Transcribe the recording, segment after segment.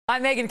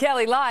I'm Megyn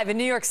Kelly, live in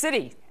New York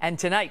City. And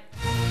tonight,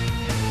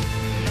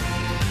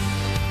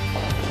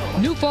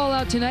 new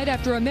fallout tonight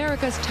after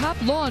America's top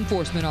law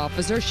enforcement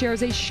officer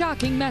shares a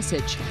shocking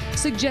message,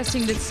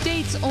 suggesting that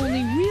states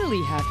only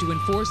really have to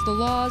enforce the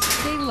laws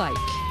they like.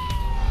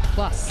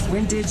 Plus,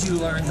 when did you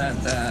learn that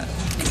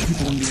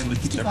people wouldn't be able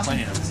to keep their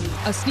plans?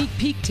 A sneak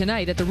peek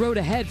tonight at the road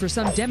ahead for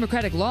some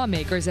Democratic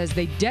lawmakers as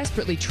they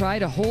desperately try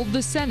to hold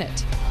the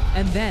Senate.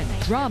 And then,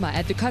 drama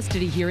at the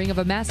custody hearing of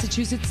a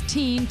Massachusetts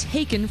teen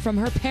taken from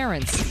her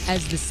parents,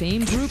 as the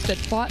same group that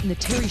fought in the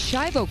Terry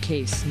Schiavo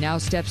case now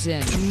steps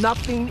in.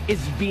 Nothing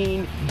is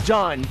being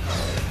done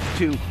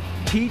to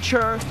teach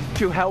her,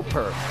 to help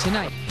her.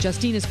 Tonight,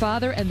 Justina's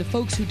father and the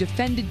folks who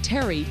defended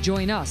Terry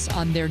join us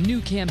on their new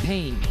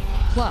campaign.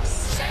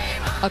 Plus,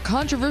 a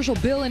controversial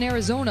bill in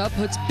Arizona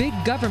puts big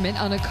government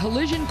on a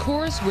collision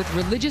course with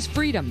religious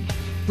freedom.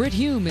 Britt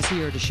Hume is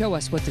here to show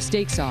us what the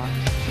stakes are.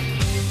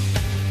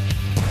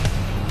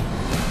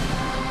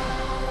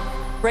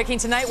 breaking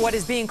tonight, what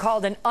is being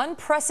called an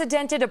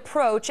unprecedented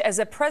approach as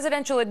a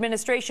presidential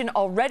administration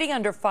already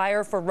under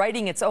fire for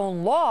writing its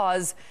own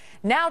laws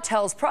now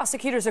tells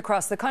prosecutors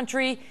across the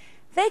country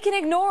they can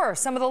ignore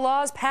some of the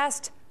laws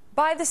passed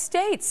by the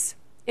states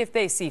if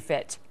they see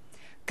fit.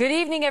 Good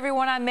evening,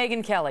 everyone. I'm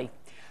Megyn Kelly.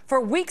 For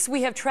weeks,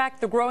 we have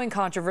tracked the growing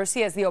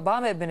controversy as the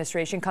Obama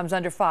administration comes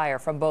under fire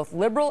from both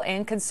liberal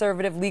and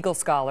conservative legal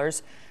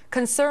scholars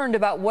concerned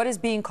about what is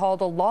being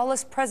called a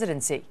lawless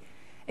presidency,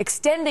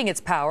 extending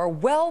its power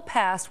well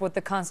past what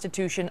the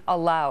Constitution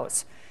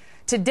allows.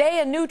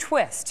 Today, a new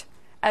twist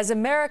as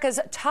America's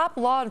top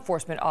law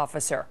enforcement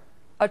officer,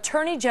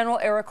 Attorney General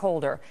Eric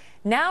Holder,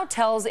 now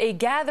tells a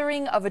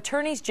gathering of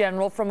attorneys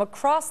general from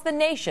across the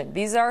nation,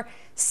 these are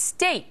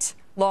state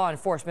law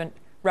enforcement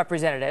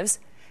representatives,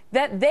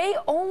 that they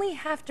only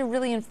have to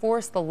really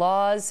enforce the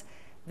laws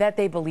that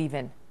they believe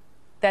in,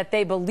 that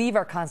they believe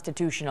are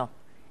constitutional,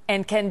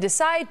 and can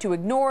decide to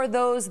ignore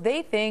those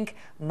they think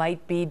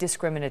might be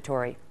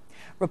discriminatory.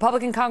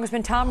 Republican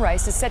Congressman Tom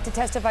Rice is set to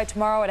testify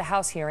tomorrow at a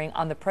House hearing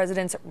on the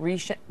president's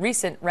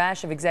recent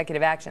rash of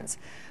executive actions.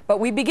 But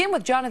we begin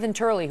with Jonathan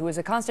Turley, who is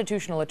a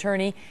constitutional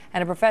attorney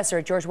and a professor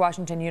at George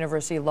Washington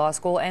University Law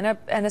School and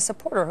a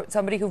supporter,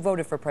 somebody who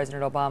voted for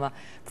President Obama.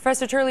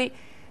 Professor Turley,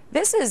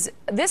 this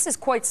is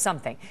quite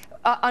something.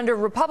 Under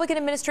Republican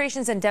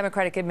administrations and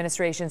Democratic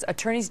administrations,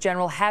 attorneys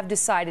general have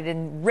decided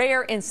in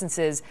rare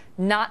instances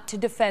not to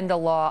defend a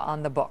law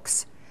on the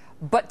books.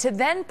 But to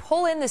then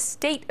pull in the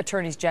state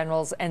attorneys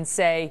generals and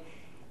say,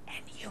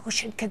 and you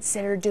should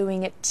consider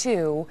doing it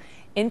too.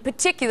 In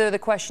particular, the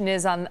question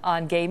is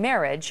on gay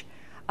marriage,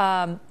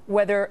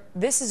 whether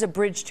this is a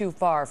bridge too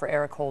far for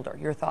Eric Holder.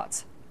 Your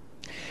thoughts?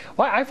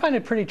 Well, I find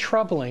it pretty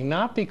troubling,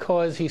 not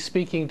because he's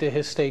speaking to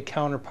his state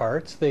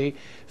counterparts. The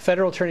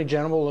federal attorney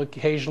general will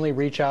occasionally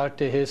reach out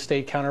to his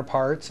state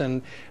counterparts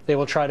and they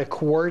will try to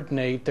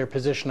coordinate their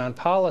position on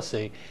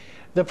policy.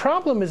 The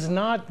problem is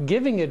not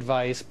giving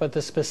advice, but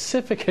the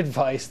specific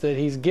advice that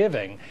he's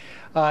giving.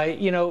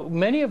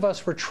 Many of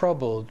us were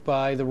troubled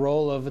by the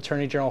role of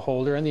Attorney General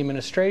Holder and the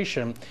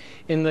administration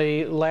in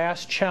the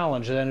last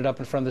challenge that ended up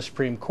in front of the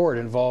Supreme Court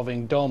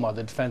involving DOMA,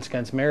 the Defense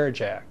Against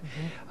Marriage Act.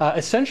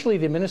 Essentially,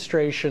 the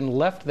administration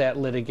left that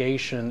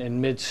litigation in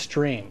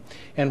midstream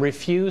and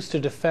refused to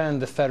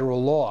defend the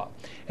federal law.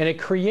 And it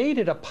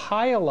created a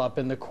pileup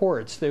in the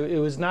courts. It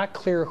was not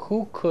clear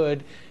who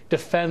could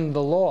defend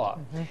the law.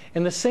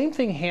 And the same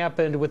thing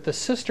happened with the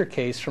sister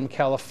case from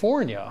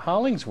California,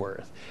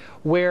 Hollingsworth,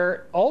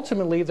 where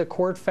ultimately the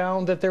court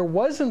found that there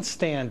wasn't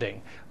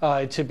standing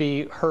to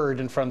be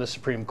heard in front of the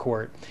Supreme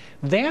Court.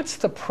 That's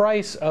the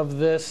price of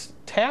this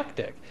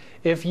tactic.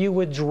 If you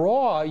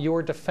withdraw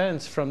your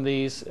defense from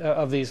these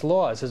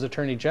laws as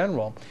Attorney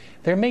General,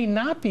 there may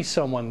not be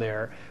someone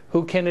there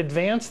who can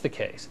advance the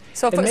case.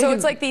 So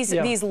it's like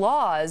these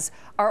laws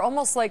are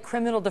almost like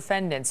criminal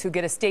defendants who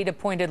get a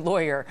state-appointed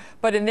lawyer,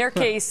 but in their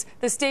case,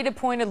 the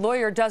state-appointed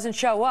lawyer doesn't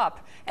show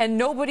up, and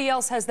nobody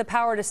else has the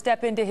power to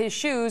step into his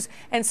shoes,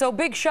 and so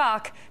big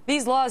shock,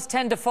 these laws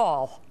tend to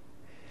fall.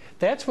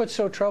 That's what's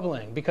so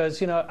troubling,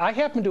 because, I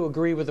happen to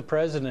agree with the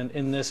president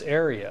in this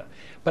area,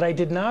 but I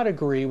did not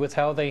agree with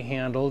how they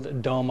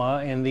handled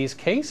DOMA in these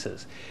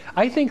cases.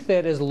 I think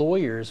that as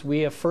lawyers,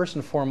 we have first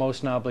and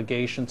foremost an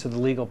obligation to the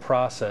legal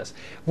process.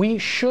 We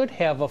should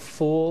have a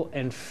full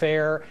and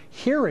fair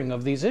hearing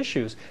of these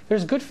issues.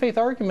 There's good faith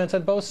arguments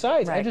on both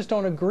sides. Right. I just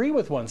don't agree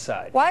with one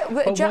side. Why?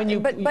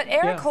 But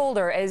Eric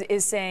Holder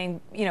is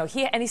saying,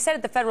 he said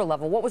at the federal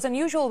level, what was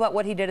unusual about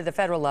what he did at the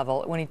federal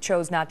level when he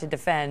chose not to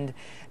defend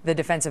the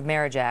Defense of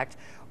Marriage Act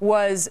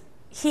was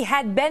he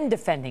had been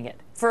defending it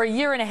for a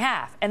year and a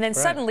half, and then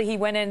suddenly he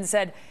went in and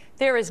said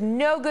there is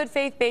no good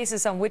faith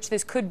basis on which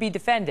this could be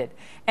defended.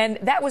 And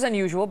that was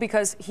unusual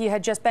because he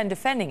had just been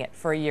defending it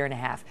for a year and a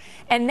half.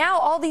 And now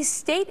all these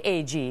state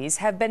AGs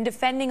have been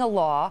defending a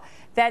law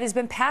that has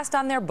been passed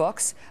on their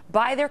books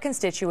by their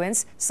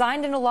constituents,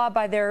 signed into law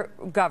by their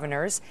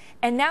governors,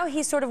 and now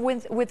he's sort of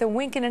with a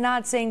wink and a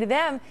nod saying to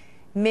them,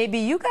 maybe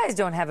you guys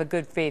don't have a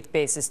good faith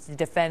basis to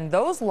defend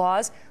those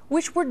laws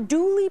which were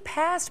duly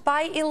passed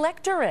by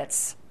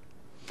electorates.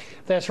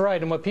 That's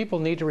right, and what people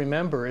need to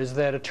remember is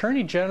that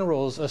attorney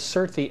generals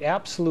assert the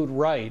absolute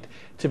right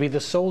to be the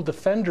sole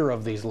defender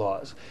of these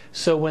laws.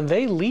 So when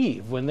they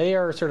leave, when they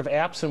are sort of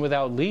absent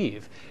without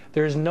leave,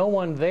 there's no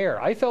one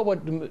there. I felt what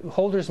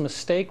Holder's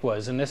mistake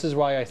was, and this is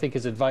why I think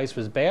his advice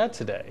was bad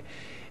today,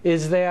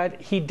 is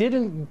that he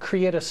didn't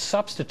create a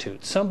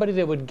substitute, somebody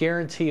that would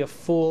guarantee a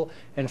full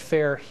and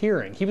fair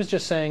hearing. He was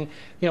just saying,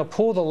 you know,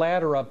 pull the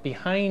ladder up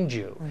behind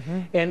you.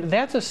 And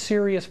that's a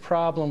serious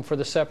problem for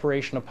the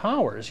separation of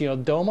powers. You know,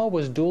 DOMA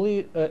was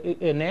duly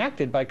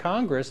enacted by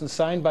Congress and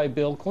signed by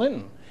Bill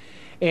Clinton.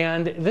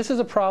 And this is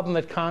a problem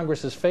that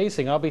Congress is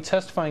facing. I'll be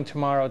testifying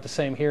tomorrow at the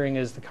same hearing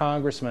as the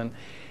congressman.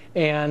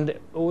 And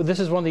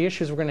this is one of the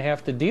issues we're going to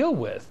have to deal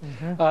with,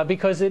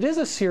 because it is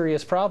a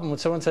serious problem when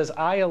someone says,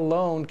 I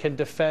alone can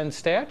defend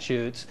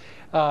statutes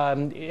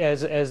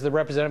as the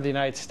representative of the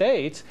United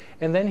States,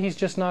 and then he's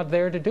just not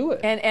there to do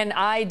it. And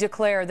I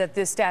declare that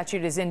this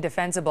statute is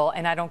indefensible,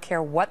 and I don't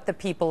care what the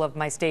people of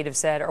my state have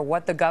said or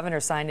what the governor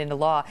signed into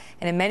law.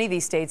 And in many of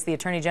these states, the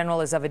attorney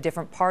general is of a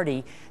different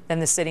party than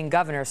the sitting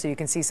governor, so you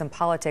can see some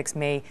politics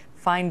may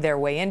find their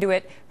way into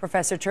it.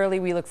 Professor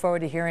Turley, we look forward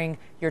to hearing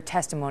your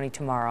testimony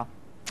tomorrow.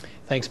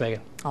 Thanks,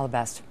 Megan. All the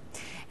best.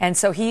 And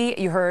so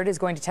he, you heard, is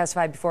going to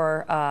testify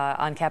before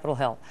on Capitol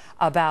Hill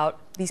about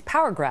these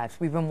power grabs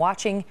we've been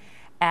watching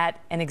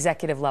at an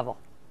executive level.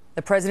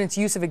 The president's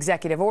use of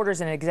executive orders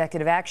and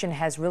executive action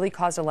has really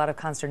caused a lot of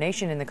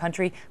consternation in the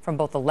country from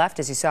both the left,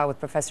 as you saw with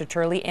Professor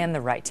Turley, and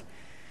the right.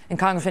 And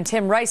Congressman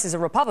Tim Rice is a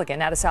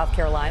Republican out of South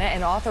Carolina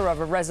and author of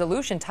a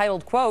resolution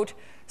titled, quote,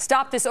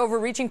 "Stop This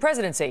Overreaching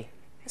Presidency."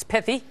 It's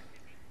pithy.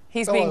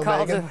 He's being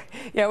called to,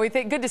 yeah, we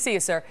think, good to see you,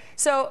 sir.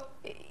 So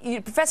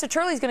Professor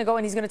Turley's going to go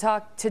and he's going to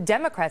talk to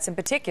Democrats in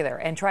particular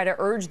and try to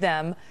urge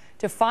them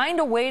to find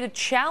a way to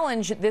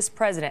challenge this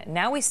president.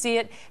 Now we see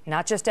it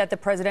not just at the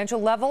presidential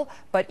level,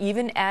 but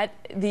even at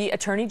the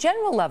attorney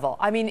general level.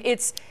 I mean,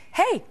 it's,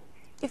 hey,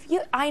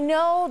 I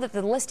know that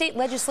the state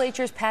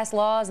legislatures pass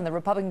laws and the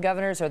Republican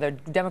governors or the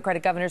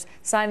Democratic governors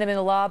sign them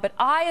into law, but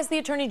I, as the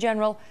attorney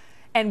general,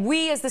 and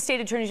we, as the state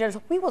attorney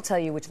general, we will tell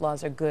you which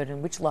laws are good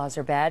and which laws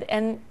are bad.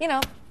 And, you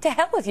know, to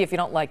hell with you if you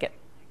don't like it.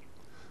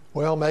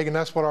 Well, Megan,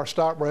 that's what our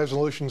stop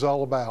resolution is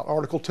all about.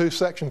 Article 2,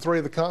 Section 3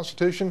 of the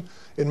Constitution,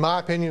 in my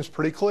opinion, is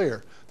pretty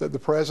clear that the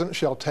president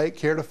shall take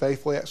care to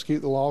faithfully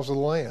execute the laws of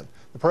the land.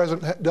 The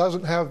president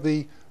doesn't have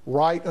the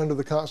right under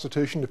the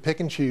Constitution to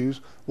pick and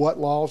choose what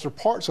laws or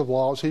parts of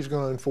laws he's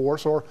going to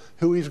enforce or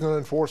who he's going to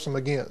enforce them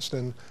against.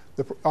 And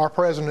our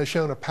president has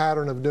shown a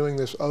pattern of doing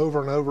this over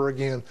and over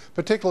again,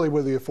 particularly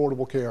with the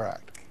Affordable Care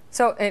Act.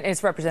 So, and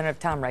it's Representative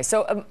Tom Rice.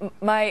 So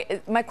my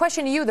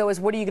question to you, though, is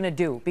what are you going to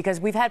do? Because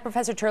we've had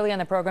Professor Turley on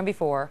the program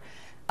before,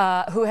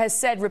 who has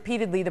said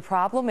repeatedly the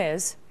problem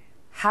is,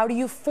 how do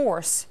you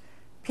force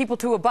people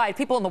to abide,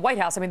 people in the White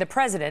House, I mean the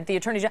president, the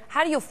attorney general,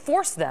 how do you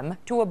force them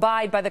to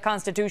abide by the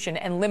Constitution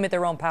and limit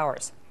their own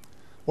powers?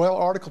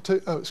 Well,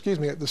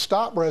 the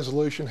stop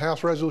resolution,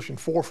 House Resolution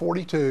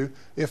 442,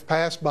 if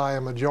passed by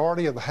a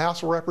majority of the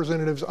House of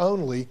Representatives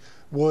only,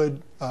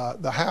 would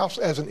the House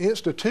as an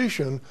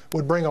institution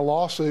would bring a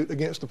lawsuit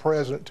against the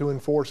president to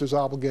enforce his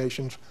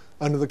obligations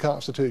under the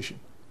Constitution.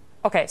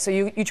 Okay, so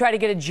you try to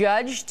get a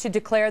judge to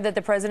declare that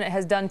the president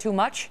has done too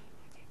much?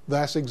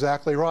 That's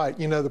exactly right.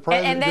 You know, the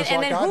president,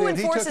 and then who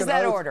enforces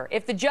that order?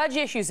 If the judge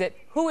issues it,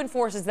 who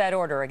enforces that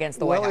order against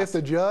the White House? Well, if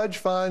the judge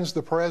finds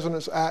the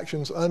president's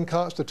actions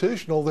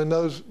unconstitutional, then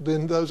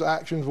those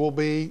actions will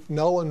be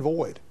null and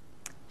void.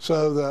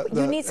 So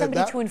you need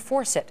somebody to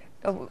enforce it.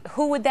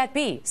 Who would that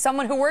be?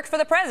 Someone who works for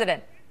the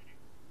president?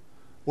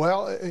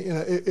 Well, you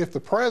know, if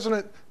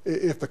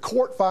the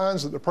court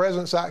finds that the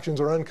president's actions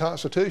are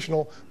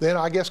unconstitutional, then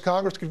I guess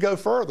Congress could go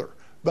further.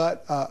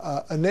 But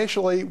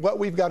initially, what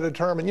we've got to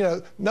determine, you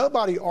know,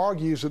 nobody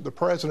argues that the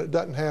president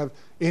doesn't have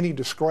any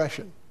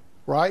discretion,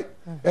 right?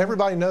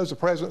 Everybody knows the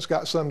president's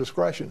got some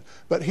discretion.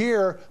 But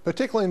here,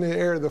 particularly in the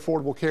area of the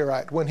Affordable Care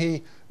Act, when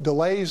he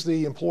delays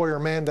the employer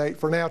mandate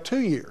for now 2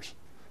 years,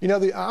 you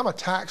know, I'm a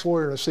tax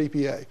lawyer and a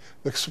CPA.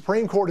 The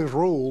Supreme Court has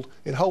ruled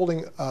in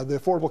holding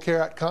the Affordable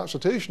Care Act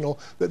constitutional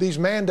that these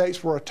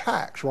mandates were a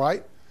tax,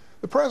 right?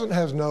 The president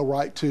has no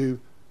right to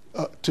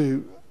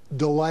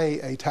delay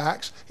a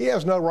tax. He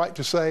has no right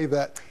to say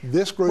that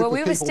this group of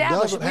people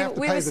doesn't have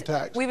to pay the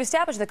tax. We've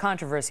established the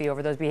controversy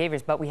over those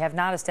behaviors, but we have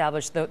not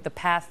established the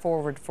path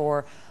forward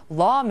for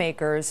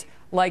lawmakers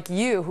like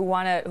you who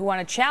want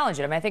to challenge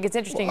it. I mean, I think it's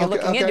interesting you're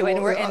looking into it,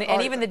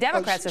 and even the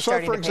Democrats are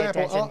starting to pay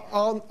attention. So,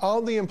 for example,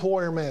 on the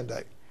employer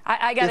mandate,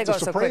 I got to go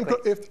so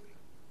quickly.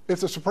 If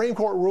the Supreme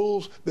Court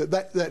rules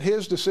that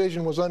his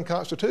decision was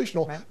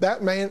unconstitutional, right,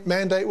 that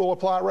mandate will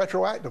apply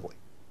retroactively.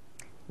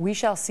 We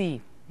shall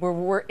see.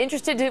 We're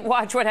interested to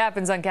watch what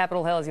happens on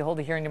Capitol Hill as you hold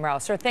a hearing tomorrow.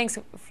 Sir, thanks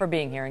for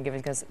being here and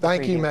giving us the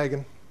Thank you,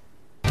 Megan.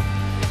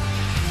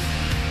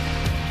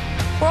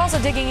 We're also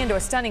digging into a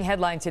stunning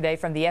headline today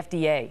from the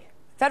FDA.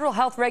 Federal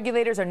health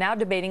regulators are now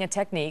debating a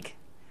technique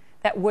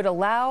that would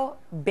allow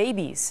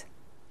babies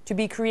to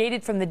be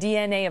created from the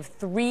DNA of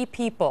 3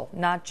 people,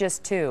 not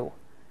just 2.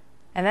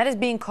 And that is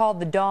being called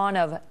the dawn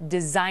of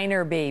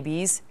designer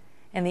babies.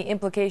 and the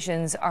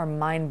implications are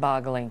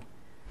mind-boggling.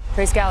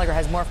 Trace Gallagher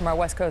has more from our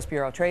West Coast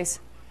Bureau. Trace?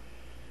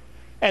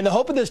 And the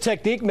hope of this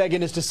technique,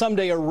 Megan, is to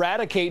someday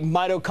eradicate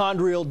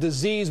mitochondrial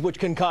disease, which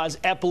can cause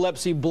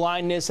epilepsy,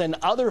 blindness, and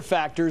other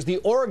factors. The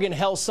Oregon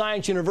Health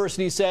Science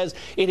University says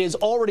it has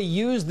already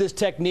used this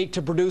technique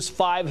to produce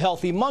 5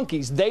 healthy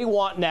monkeys. They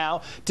want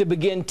now to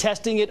begin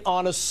testing it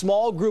on a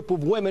small group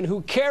of women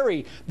who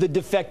carry the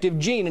defective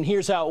gene. And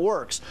here's how it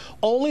works.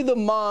 Only the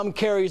mom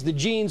carries the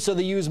gene, so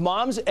they use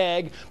mom's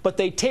egg, but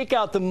they take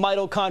out the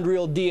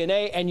mitochondrial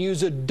DNA and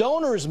use a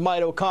donor's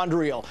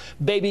mitochondrial.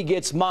 Baby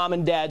gets mom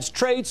and dad's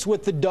traits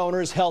with the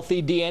donor's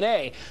healthy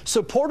DNA.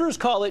 Supporters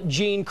call it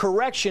gene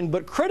correction,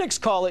 but critics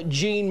call it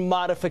gene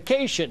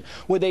modification,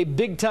 with a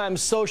big-time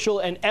social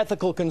and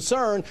ethical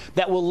concern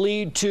that will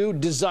lead to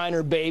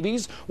designer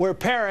babies, where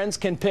parents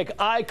can pick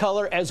eye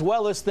color as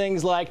well as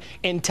things like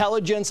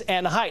intelligence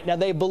and height. Now,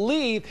 they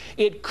believe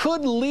it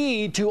could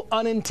lead to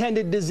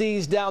unintended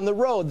disease down the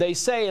road. They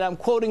say, and I'm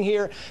quoting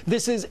here,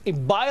 this is a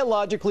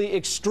biologically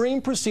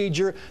extreme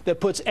procedure that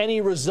puts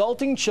any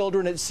resulting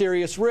children at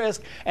serious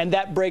risk, and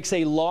that breaks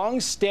a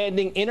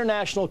long-standing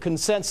international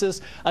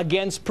consensus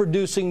against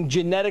producing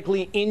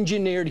genetically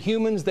engineered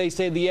humans. They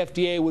say the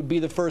FDA would be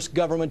the first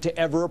government to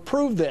ever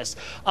approve this.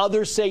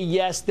 Others say,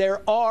 yes,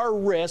 there are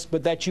risks,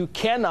 but that you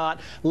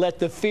cannot let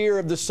the fear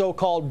of the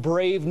so-called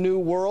brave new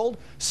world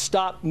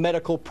stop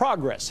medical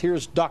progress.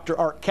 Here's Dr.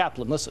 Art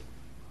Kaplan. Listen.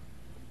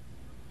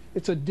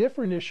 It's a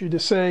different issue to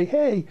say,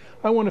 hey,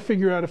 I want to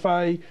figure out if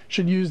I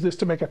should use this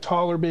to make a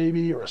taller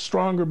baby or a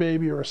stronger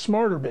baby or a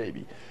smarter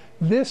baby.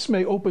 This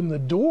may open the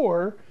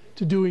door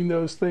to doing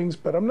those things,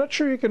 but I'm not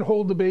sure you can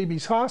hold the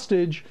babies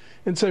hostage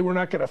and say we're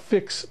not going to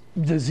fix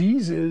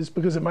diseases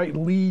because it might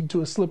lead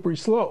to a slippery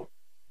slope.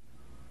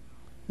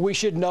 We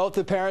should note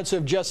the parents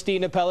of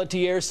Justina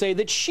Pelletier say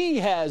that she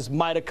has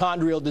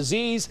mitochondrial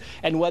disease,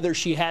 and whether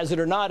she has it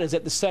or not is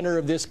at the center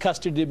of this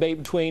custody debate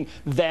between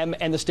them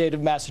and the state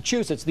of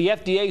Massachusetts. The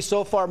FDA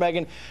so far,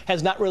 Megan,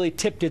 has not really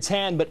tipped its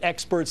hand, but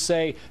experts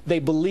say they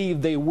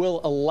believe they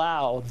will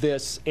allow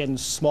this in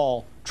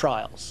small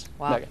trials.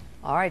 Wow. Megan.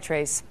 All right,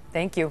 Trace.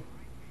 Thank you.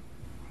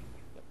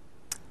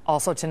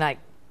 Also tonight.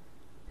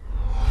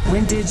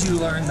 When did you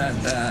learn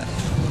that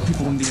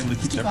people wouldn't be able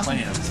to keep their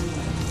plans?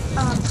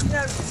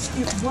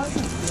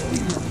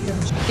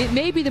 It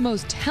may be the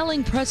most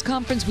telling press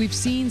conference we've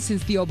seen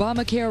since the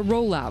Obamacare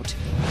rollout.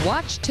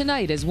 Watch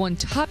tonight as one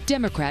top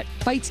Democrat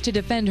fights to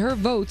defend her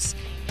votes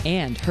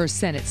and her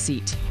Senate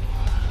seat.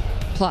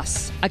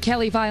 Plus, a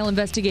Kelly file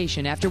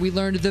investigation after we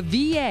learned the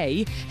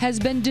VA has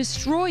been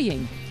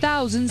destroying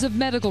thousands of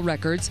medical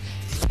records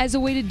as a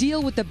way to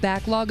deal with the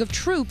backlog of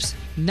troops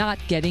not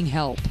getting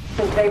help.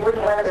 They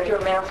wouldn't let us do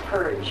a mass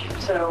purge,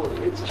 so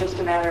it's just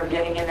a matter of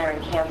getting in there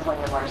and canceling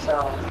them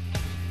ourselves.